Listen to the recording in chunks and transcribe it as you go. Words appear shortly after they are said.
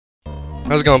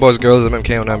How's it going, boys and girls? I'm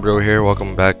MKO9Bro here.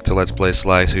 Welcome back to Let's Play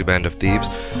Sly 2 Band of Thieves.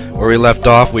 Where we left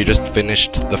off, we just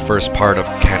finished the first part of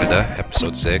Canada,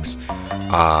 episode 6.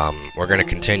 We're gonna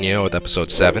continue with episode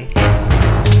 7.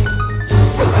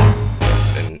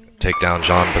 And take down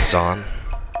Jean Basson.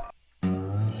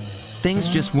 Things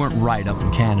just weren't right up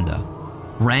in Canada.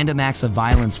 Random acts of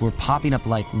violence were popping up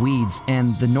like weeds,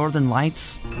 and the Northern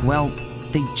Lights, well,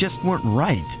 they just weren't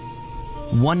right.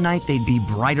 One night they'd be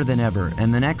brighter than ever,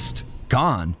 and the next,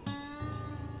 gone.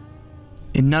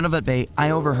 In Nunavut Bay, I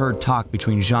overheard talk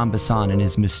between Jean Basson and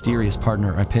his mysterious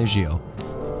partner Arpeggio.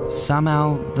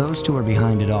 Somehow, those two are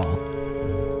behind it all.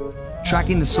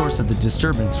 Tracking the source of the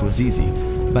disturbance was easy.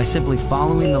 By simply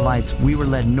following the lights, we were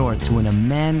led north to an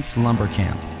immense lumber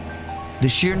camp. The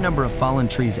sheer number of fallen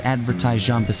trees advertised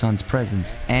Jean Basson's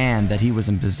presence and that he was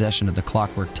in possession of the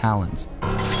clockwork talons.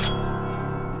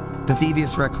 The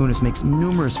thievius Reconnasiance makes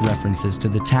numerous references to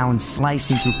the talons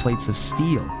slicing through plates of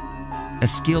steel. A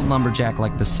skilled lumberjack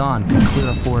like Basson could clear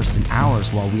a forest in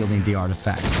hours while wielding the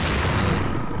artifacts.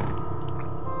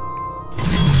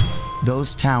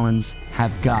 Those talons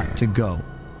have got to go,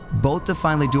 both to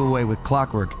finally do away with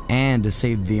clockwork and to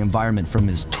save the environment from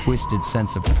his twisted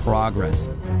sense of progress.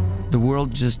 The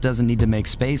world just doesn't need to make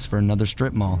space for another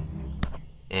strip mall.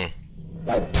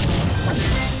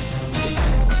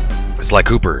 Sly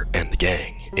Cooper and the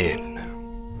gang in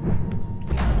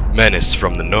Menace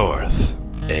from the North,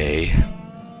 eh?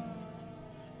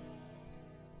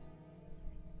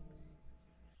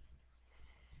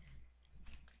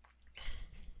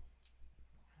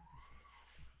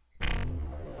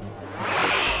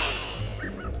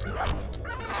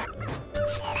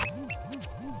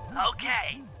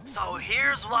 Okay, so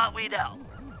here's what we know.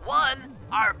 1,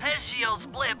 Arpeggio's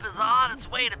blip is on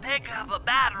its way to pick up a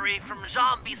battery from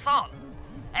Jean Basson.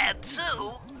 And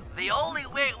 2, the only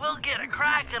way we'll get a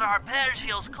crack at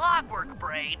Arpeggio's clockwork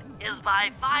brain is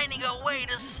by finding a way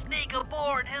to sneak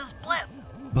aboard his blip.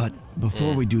 But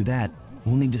before we do that,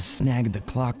 we'll need to snag the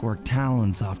clockwork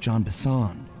talons off Jean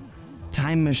Basson.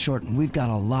 Time is short and we've got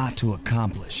a lot to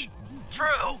accomplish.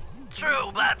 True,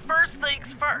 but first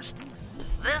things first.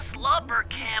 This lumber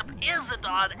camp isn't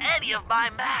on any of my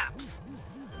maps.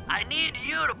 I need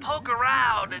you to poke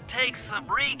around and take some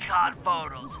recon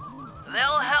photos.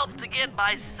 They'll help to get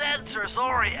my sensors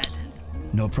oriented.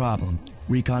 No problem.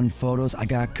 Recon photos I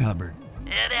got covered.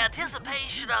 In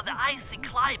anticipation of the icy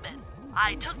climate,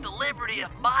 I took the liberty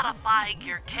of modifying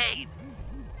your cane.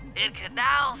 It can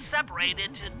now separate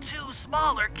into 2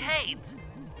 smaller canes,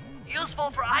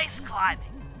 useful for ice climbing.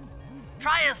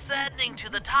 Try ascending to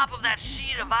the top of that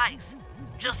sheet of ice.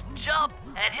 Just jump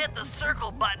and hit the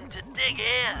circle button to dig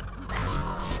in.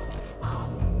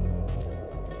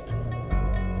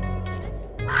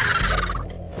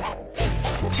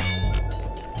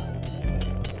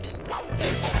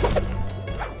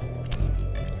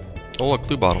 Oh look,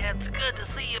 blue bottle. It's good to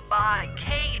see my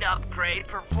cane upgrade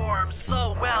perform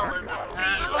so well in the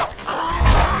field.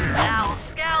 Now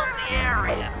scout the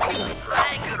area.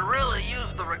 I could really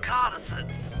use the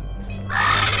reconnaissance.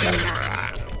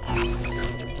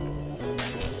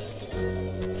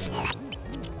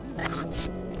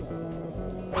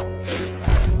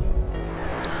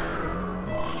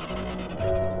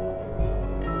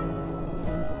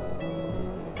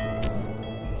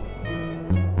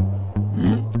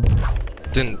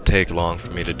 Didn't take long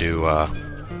for me to do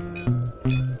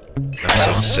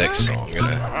episode 6, so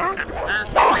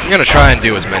I'm gonna try and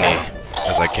do as many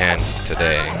as I can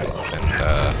today and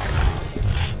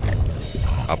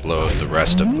upload the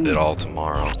rest of it all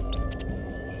tomorrow,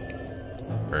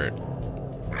 or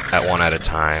at one at a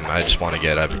time. I just want to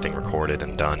get everything recorded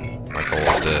and done. My goal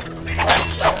is to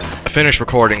finish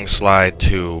recording Sly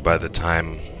 2 by the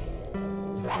time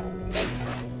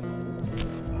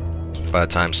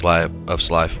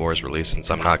Sly 4 is released,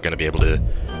 since I'm not going to be able to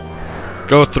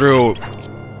go through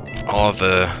all of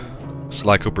the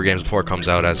Sly Cooper games before it comes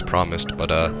out as promised, but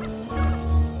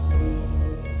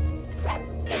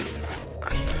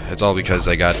it's all because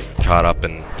I got caught up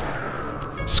in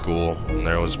school and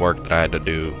there was work that I had to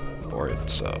do for it,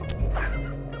 so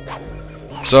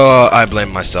I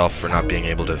blame myself for not being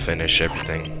able to finish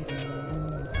everything.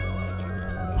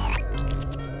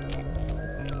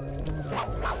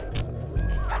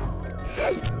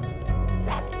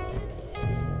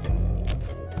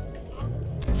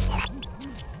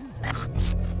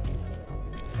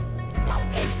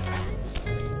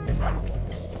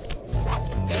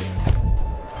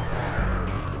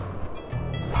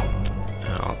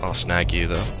 I'll snag you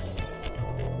though.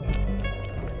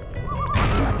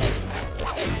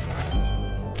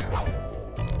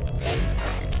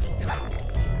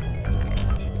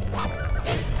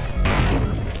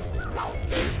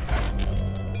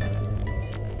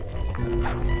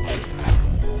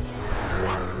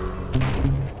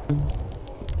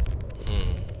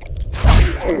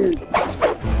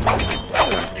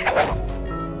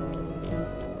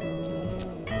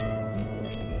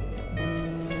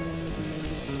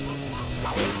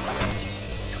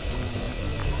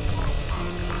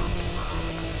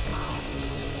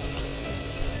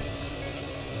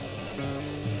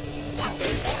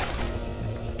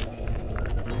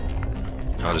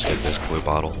 I'll just get this blue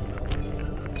bottle.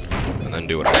 And then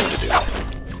do what I have to do.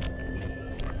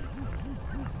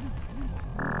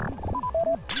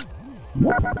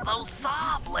 Those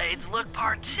saw blades look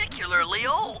particularly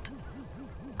old.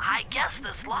 I guess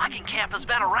this logging camp has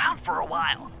been around for a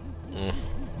while.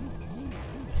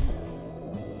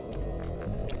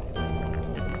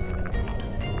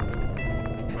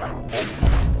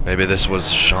 Maybe this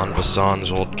was Jean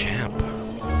Basson's old camp.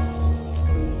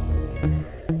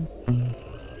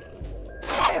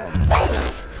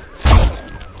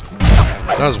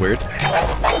 That was weird.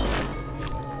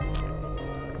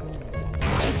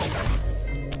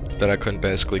 That I couldn't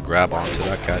basically grab onto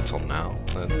that guy till now.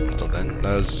 Until then,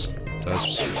 that was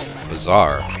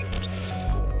bizarre.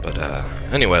 But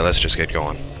anyway, let's just get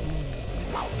going.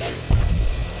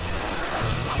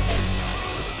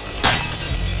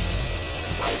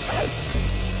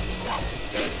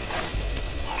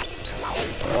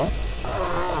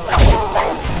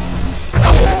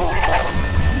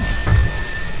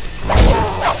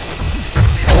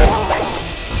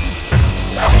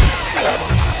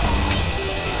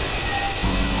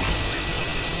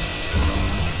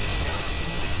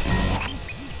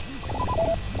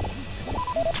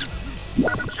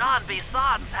 Jean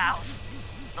Basson's house.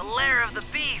 The lair of the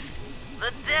beast.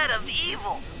 The den of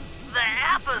evil. The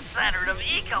epicenter of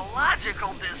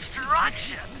ecological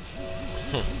destruction.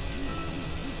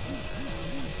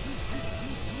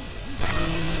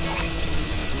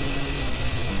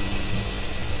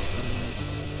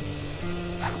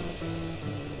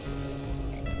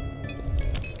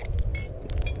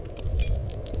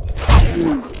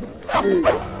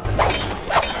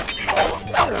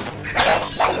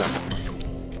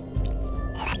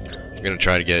 I'm gonna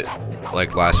try to get,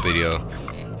 like last video,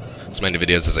 as many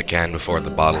videos as I can before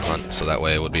the bottle hunt, so that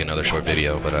way it would be another short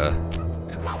video, but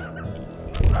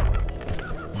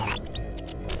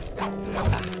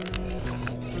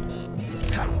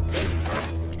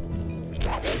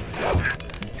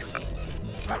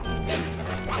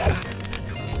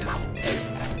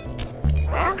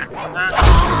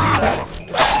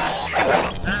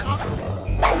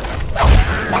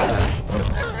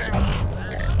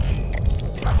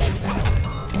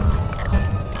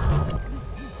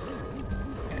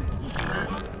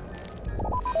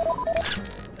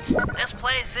This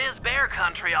place is bear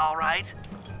country, all right.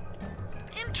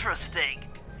 Interesting.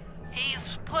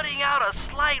 He's putting out a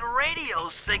slight radio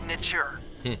signature.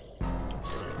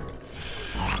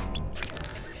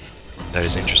 that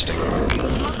is interesting.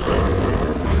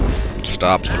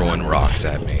 Stop throwing rocks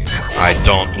at me. I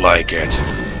don't like it.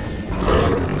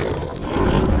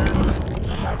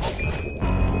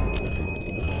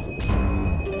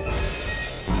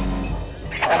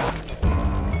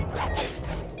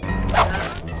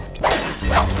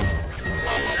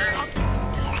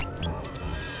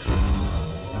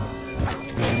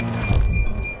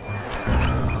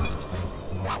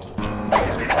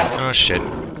 Oh shit.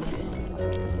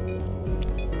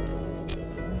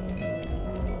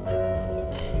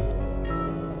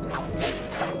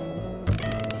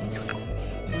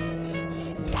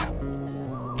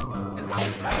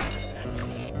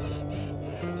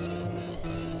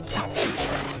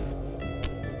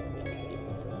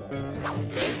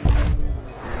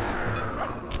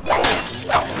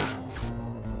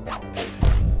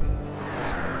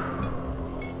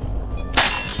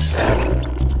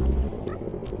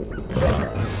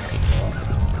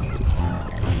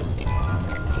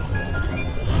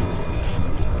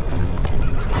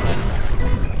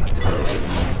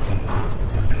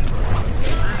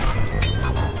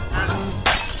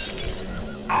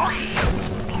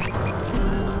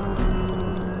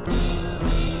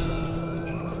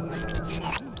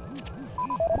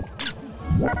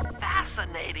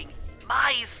 Fascinating.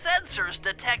 My sensors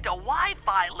detect a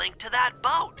Wi-Fi link to that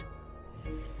boat.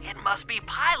 It must be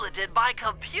piloted by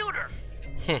computer.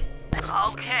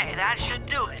 Okay, that should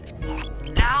do it.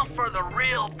 Now for the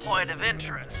real point of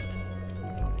interest.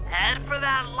 Head for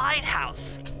that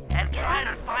lighthouse and try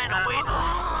to find a way to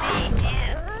sneak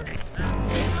in.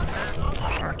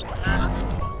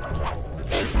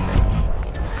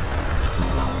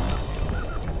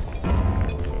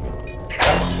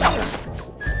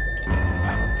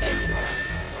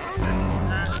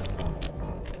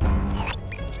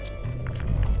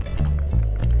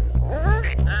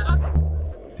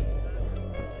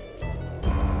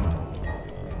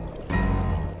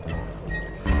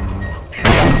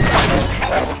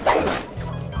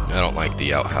 I don't like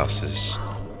the outhouses.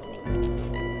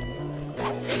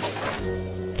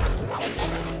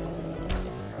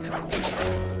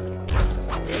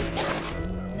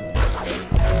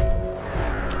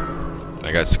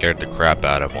 I got scared the crap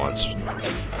out of once.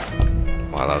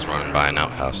 while I was running by an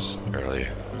outhouse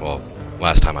earlier. Well,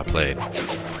 last time I played.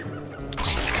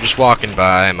 Just walking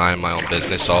by, minding my own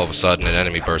business, all of a sudden an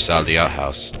enemy bursts out of the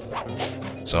outhouse.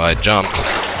 So I jumped,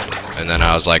 and then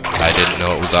I was like, I didn't know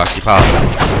it was occupied.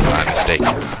 My mistake.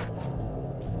 I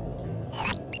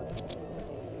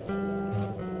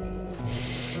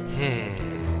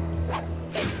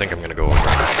think I'm gonna go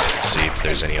around, see if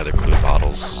there's any other clue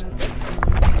bottles.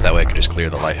 That way I can just clear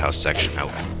the lighthouse section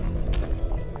out.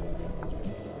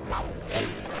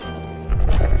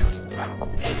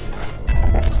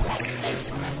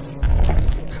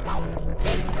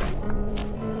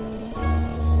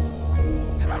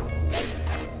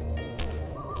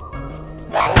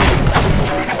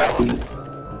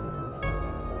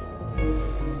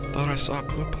 Thought I saw a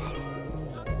clue bottle.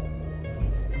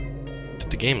 Did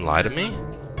the game lie to me?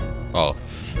 Oh.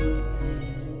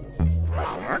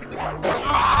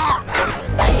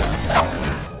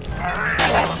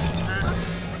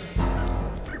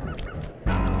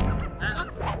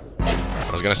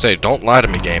 I was gonna say, don't lie to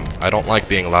me, game. I don't like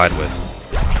being lied with.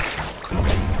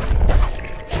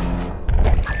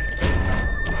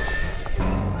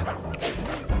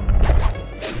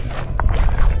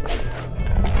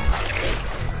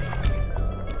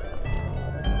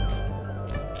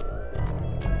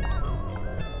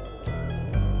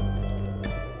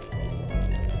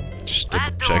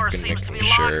 That door seems to be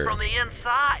locked from the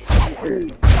inside.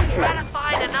 Try to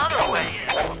find another way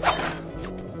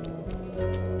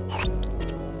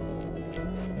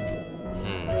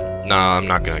in. No, I'm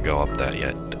not gonna go up that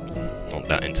yet. Well,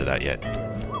 not into that yet.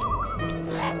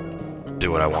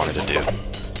 Do what I wanted to do.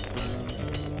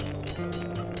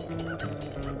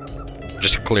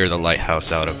 Just clear the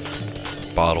lighthouse out of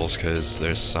bottles, because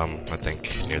there's some, I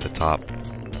think, near the top.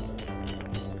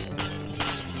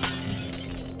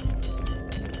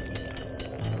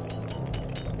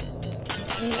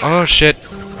 Oh shit!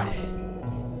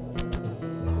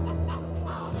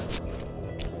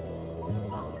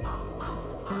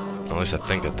 At least I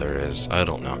think that there is. I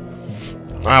don't know.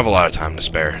 I have a lot of time to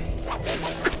spare.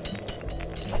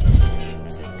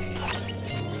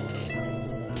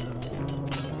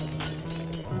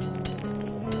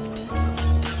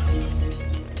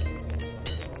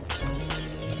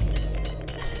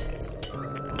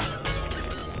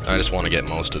 I just want to get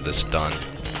most of this done,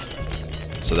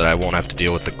 so that I won't have to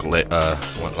deal with the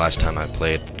last time I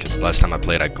played, because last time I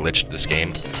played I glitched this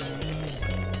game.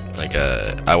 Like,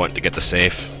 I went to get the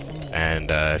safe,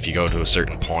 and if you go to a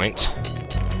certain point,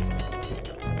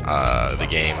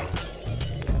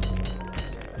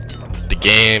 the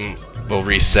game will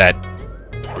reset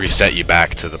you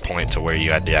back to the point to where you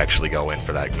had to actually go in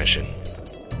for that mission.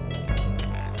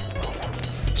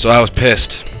 So I was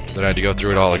pissed that I had to go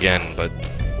through it all again, but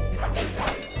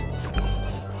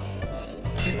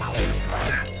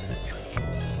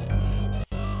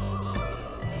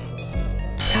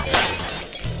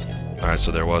alright,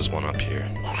 so there was one up here.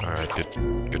 Alright,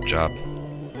 good job.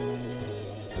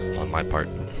 On my part.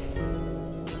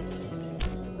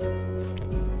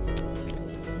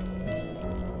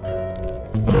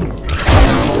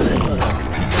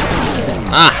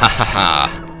 Ah ha ha ha!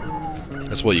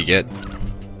 That's what you get.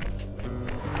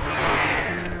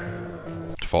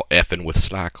 For effing with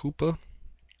Sly Cooper.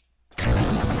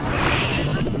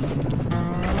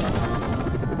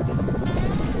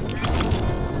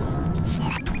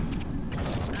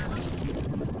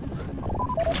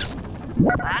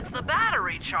 That's the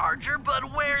battery charger,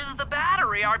 but where's the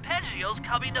battery arpeggios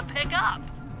coming to pick up?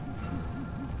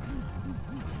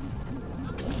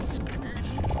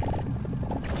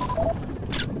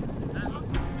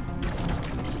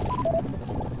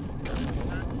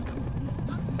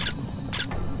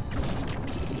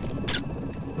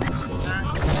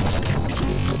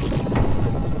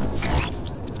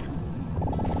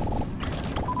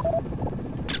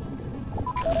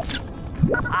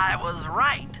 I was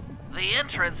right. The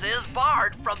entrance is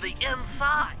barred from the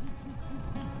inside.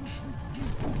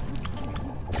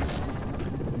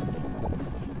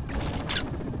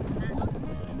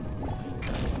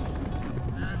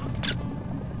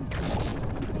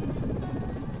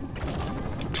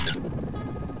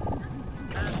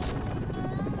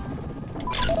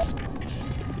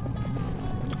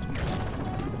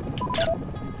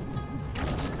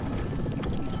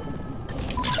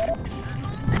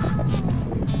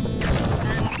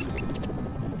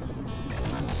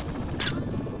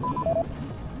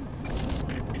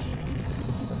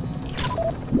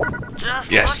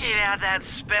 Just looking at that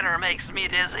spinner makes me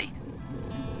dizzy.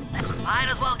 Might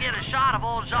as well get a shot of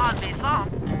old Jean Bisson.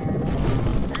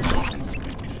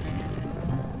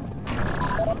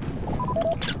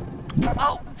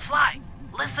 Oh, Sly,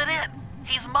 listen in.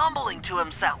 He's mumbling to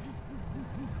himself.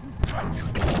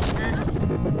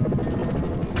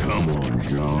 Come on,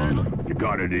 John. You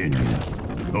got it in you.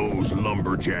 Those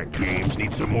lumberjack games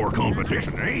need some more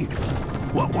competition, eh?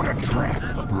 What would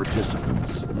attract the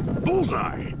participants?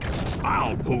 Bullseye!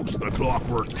 I'll post the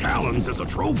Clockwork Talons as a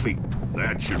trophy.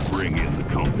 That should bring in the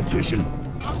competition.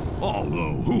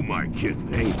 Although, who am I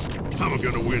kidding, eh? I'm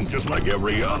gonna win just like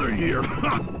every other year.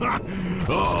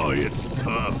 Oh, it's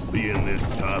tough being this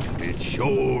tough. It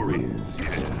sure is, yeah.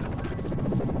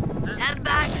 Head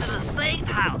back to the safe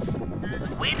house.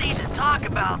 We need to talk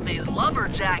about these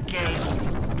lumberjack games.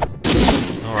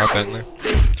 Alright, Bentley.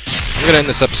 I'm gonna end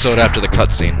this episode after the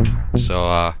cutscene.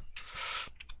 So,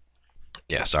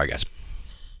 yeah, sorry guys.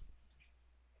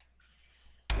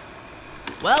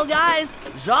 Well, guys,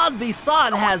 Jean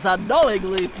Bisson has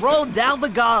unknowingly thrown down the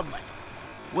gauntlet.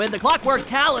 With the Clockwork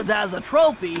Talons as a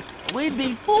trophy, we'd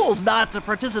be fools not to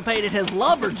participate in his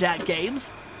lumberjack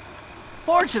games.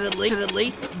 Fortunately,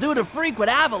 due to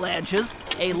frequent avalanches,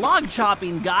 a log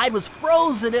chopping guide was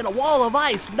frozen in a wall of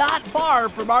ice not far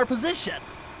from our position.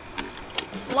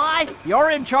 Sly,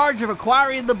 you're in charge of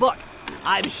acquiring the book.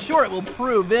 I'm sure it will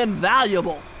prove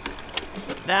invaluable.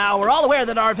 Now, we're all aware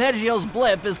that Arpeggio's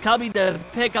blimp is coming to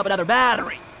pick up another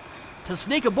battery. To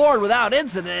sneak aboard without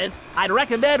incident, I'd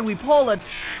recommend we pull a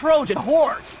Trojan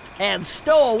horse and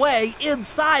stow away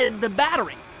inside the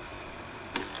battery.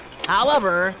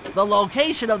 However, the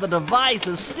location of the device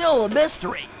is still a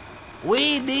mystery.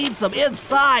 We need some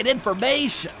inside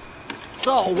information.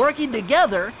 So, working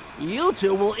together, you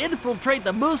two will infiltrate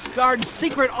the Moose Guard's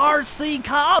secret RC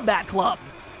combat club.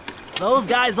 Those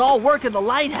guys all work in the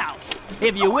lighthouse.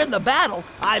 If you win the battle,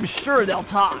 I'm sure they'll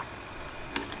talk.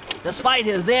 Despite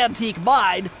his antique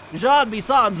mind, Jean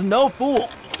Bisson's no fool.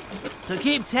 To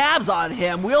keep tabs on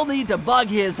him, we'll need to bug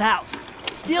his house,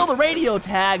 steal the radio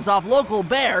tags off local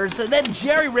bears, and then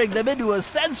jerry-rig them into a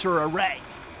sensor array.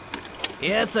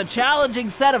 It's a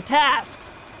challenging set of tasks,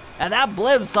 and that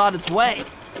blimp's on its way.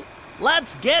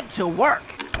 Let's get to work.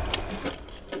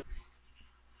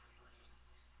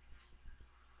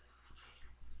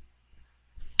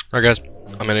 Alright guys,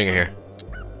 I'm ending it here.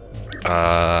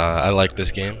 I like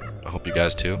this game. I hope you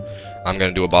guys too. I'm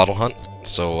gonna do a bottle hunt,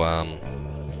 so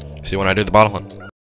see you when I do the bottle hunt.